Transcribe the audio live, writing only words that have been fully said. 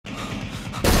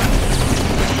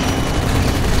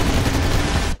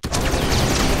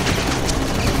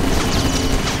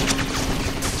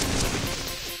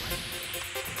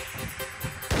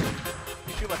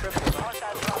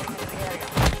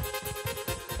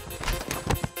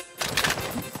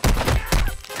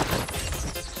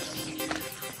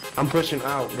I'm pushing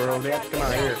out, bro. They have to come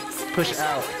out here. Push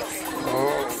out.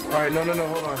 Oh. Alright, no,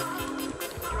 hold on.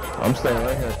 I'm staying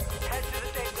right here.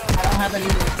 I don't have any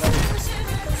of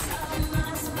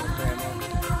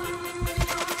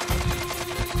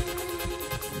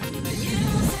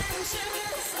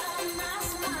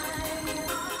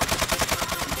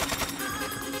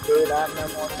Dude, I have no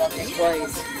more fucking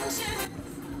place.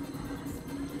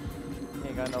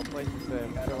 Ain't got no place to stay.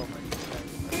 Go.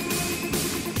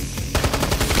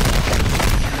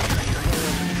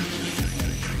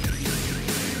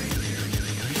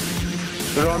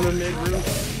 They're on the mid roof.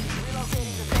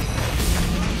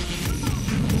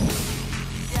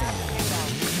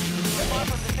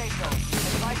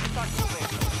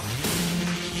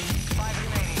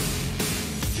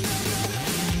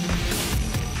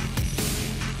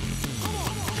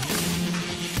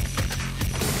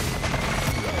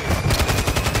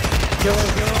 Kill him.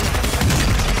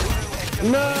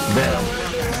 No! Damn.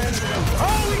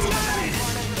 Oh, we got it!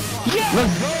 Yes!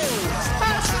 Let's go!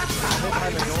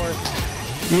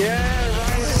 Yeah,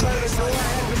 right inside the door. I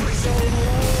had to be so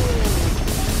low.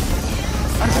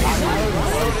 I was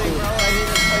floating, bro. I need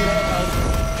to play up.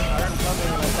 I heard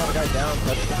something when I saw the guy down.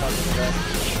 That's the fucking best.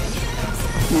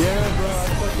 Yeah, bro.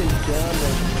 I fucking jammed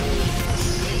it.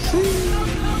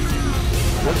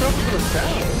 What's up with the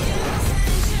sound?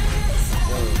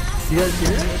 You guys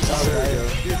hear it? Oh, there you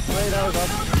go. Dude, play that was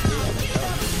awesome.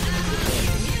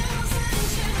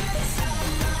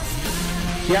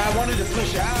 Yeah, I wanted to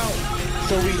push out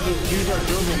so we could use our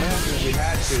durable maps if we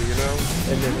had to, you know?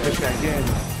 And then push back in.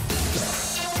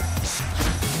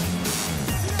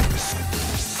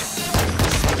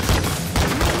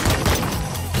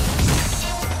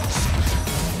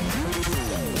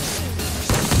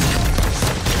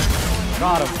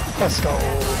 Got him. Let's go.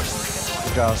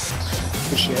 Good job.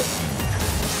 Good shit.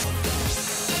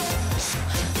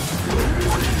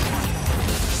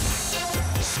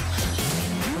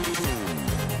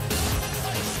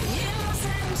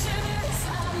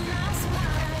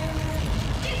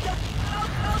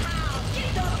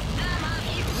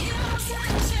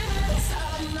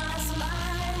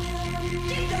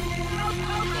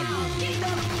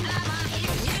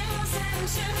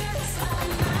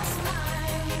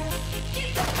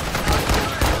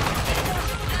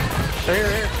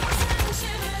 Here.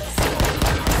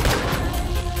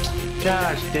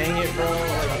 Gosh dang it, bro.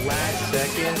 Like last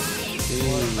second.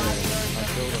 Jeez. I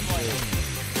killed him too.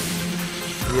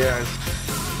 Yes.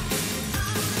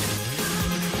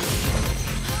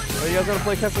 Oh, you guys gotta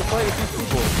play catch the fight with these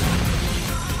people.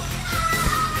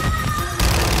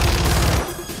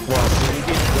 Well, so you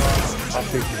get dropped. I'll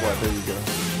fix you what. There you go.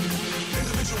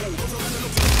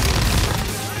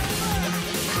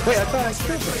 Wait, I thought I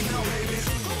killed him.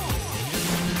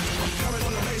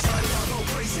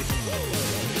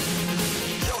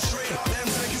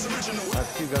 I have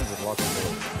 2 guns with locked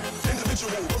doors.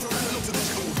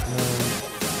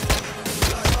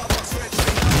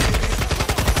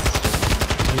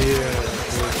 Yeah.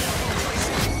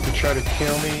 You try to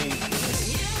kill me.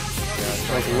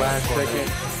 Yeah, like last second.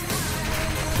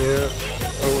 Yeah.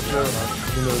 Oh, what's up?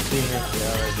 You know the team here.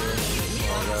 Yeah, right here.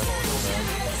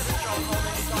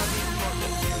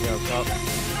 Oh, yeah, up top.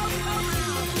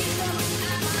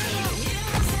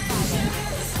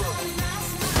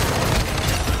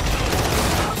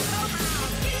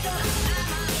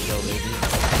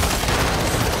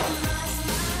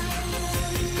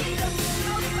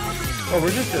 Oh, we're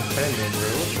just defending, bro.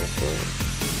 What the fuck?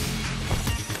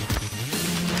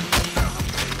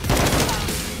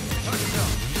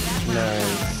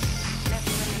 Nice.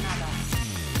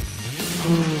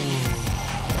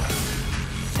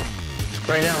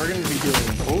 Right now, we're gonna be doing.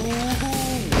 Oh,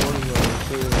 1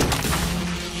 2.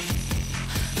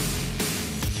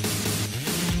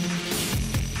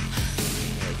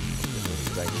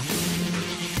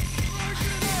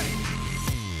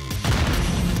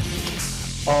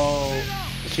 Oh,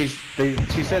 she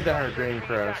said that her drain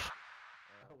crashed.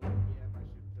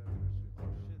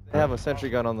 They have a sentry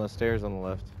gun on the stairs on the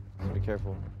left, so be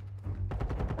careful.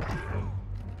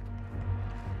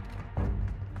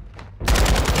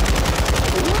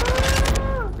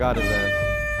 Got his ass.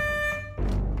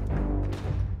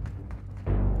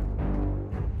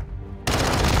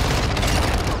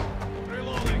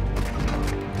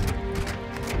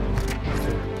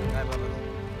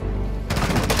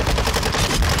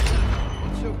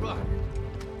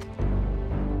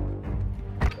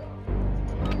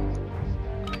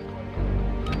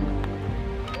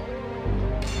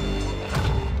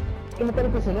 ¿Qué matar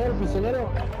al prisionero?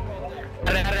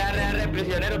 Arre,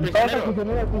 prisionero.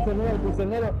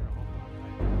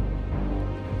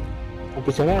 El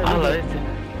prisionero. Ah, la bestia.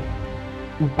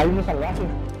 Hay unos salvajes.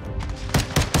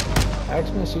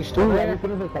 X-Men, si tú, ahí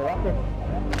tienes el salvaje.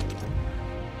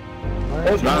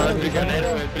 No, es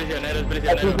prisionero, es prisionero, es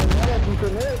prisionero.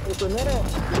 Prisionero.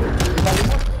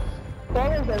 Salimos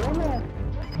todos de uno.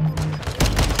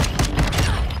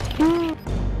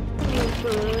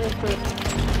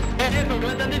 ¿Por qué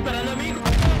me están disparando a mí?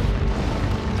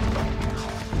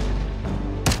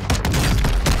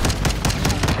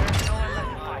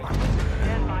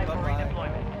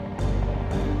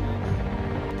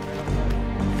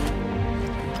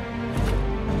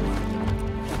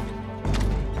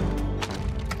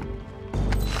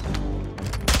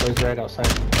 He's right outside.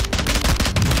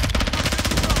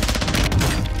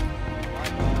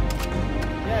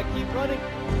 Yeah, keep running.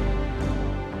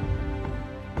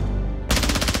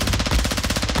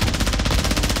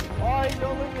 Oh, you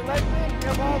don't lose your leg thing? You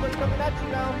have all of us coming at you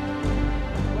now.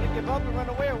 Wanna give up and run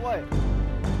away or what?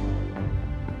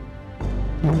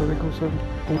 No me dejo ser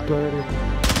puto aéreo.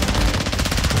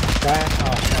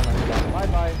 Bye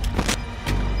bye.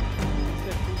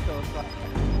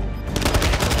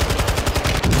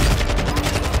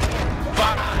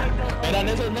 ¿Eran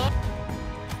esos, no?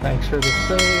 Thanks for the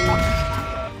save.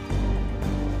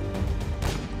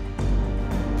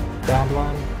 Down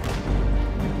one.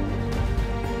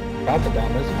 About to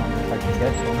down this one if I can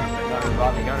get to him.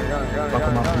 Fuck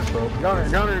him up, control.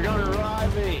 Gunner,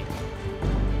 ride me.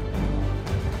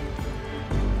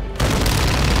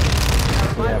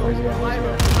 Yeah, where's he at?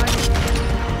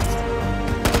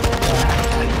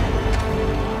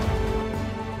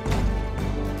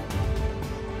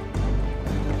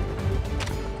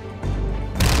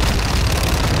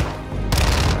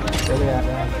 Where they at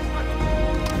now?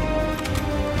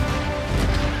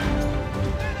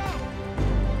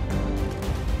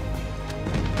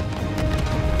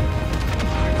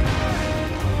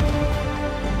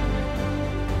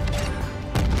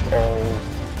 Oh,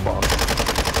 fuck.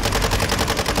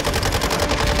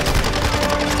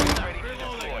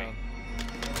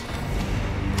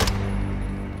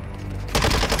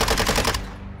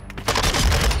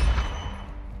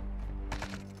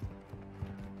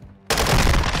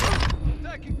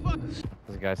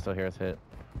 This guy still here with hit.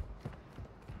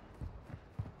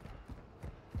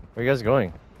 Where are you guys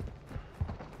going?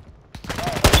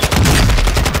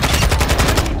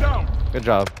 Good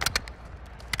job.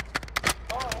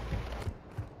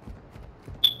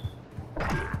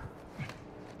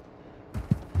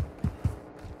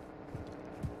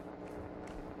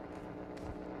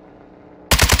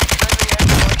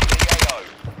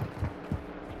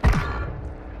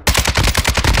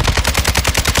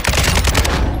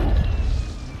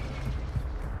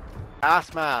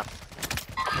 Ass mask.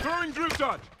 Throwing drill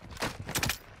dart.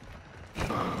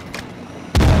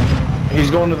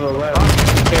 He's going to the left.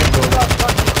 Can't go left.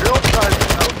 Throwing flash.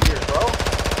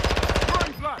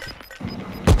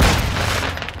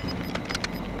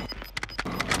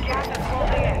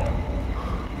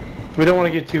 We don't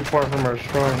want to get too far from our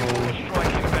stronghold.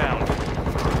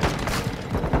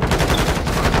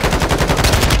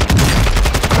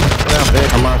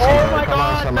 Come on, Oh my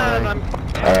god, man!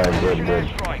 Good.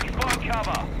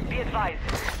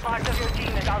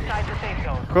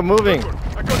 Quit moving.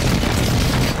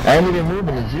 I ain't even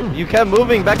moving, it's you. You kept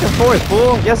moving back and forth,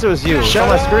 fool. Yes, it was you. Show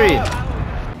my screen.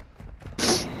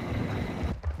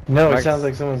 No, Mike, it sounds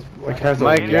like someone's like has a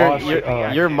Mike,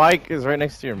 wash. your mic is right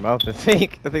next to your mouth. I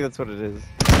think that's what it is.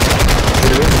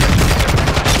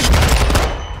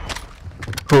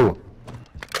 Who?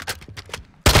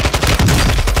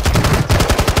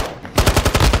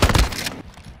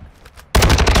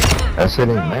 That's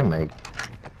hitting my mic.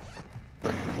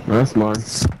 That's mine.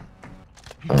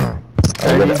 I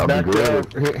gotta upgrade.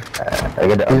 I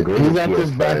gotta upgrade. He's at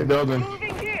this back building.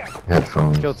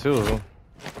 Headphones. Kill two of them.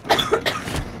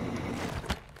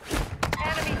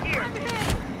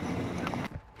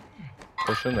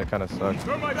 Pushing, that kind of sucks.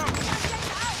 Thermite out.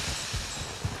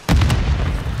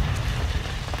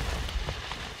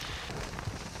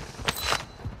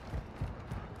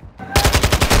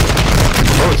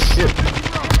 Oh shit.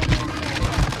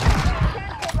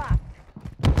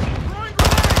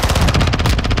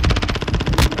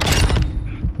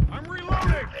 I'm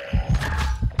reloading.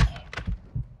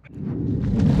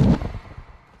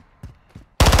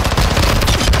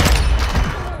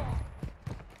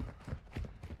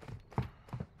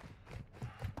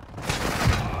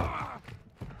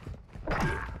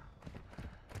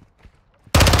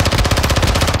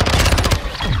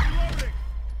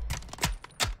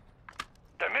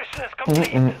 The mission is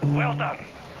complete. Well done.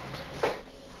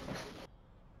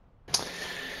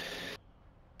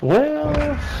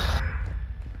 Well.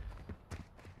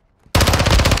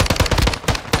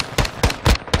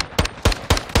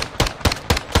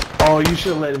 Oh, you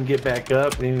should let him get back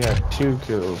up, and he got 2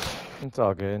 kills. It's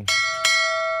all good.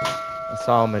 I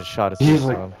saw him and shot his He's face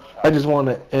like, off. I just want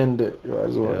to end it. I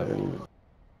just want to Yeah. end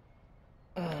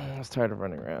it. I was tired of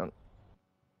running around.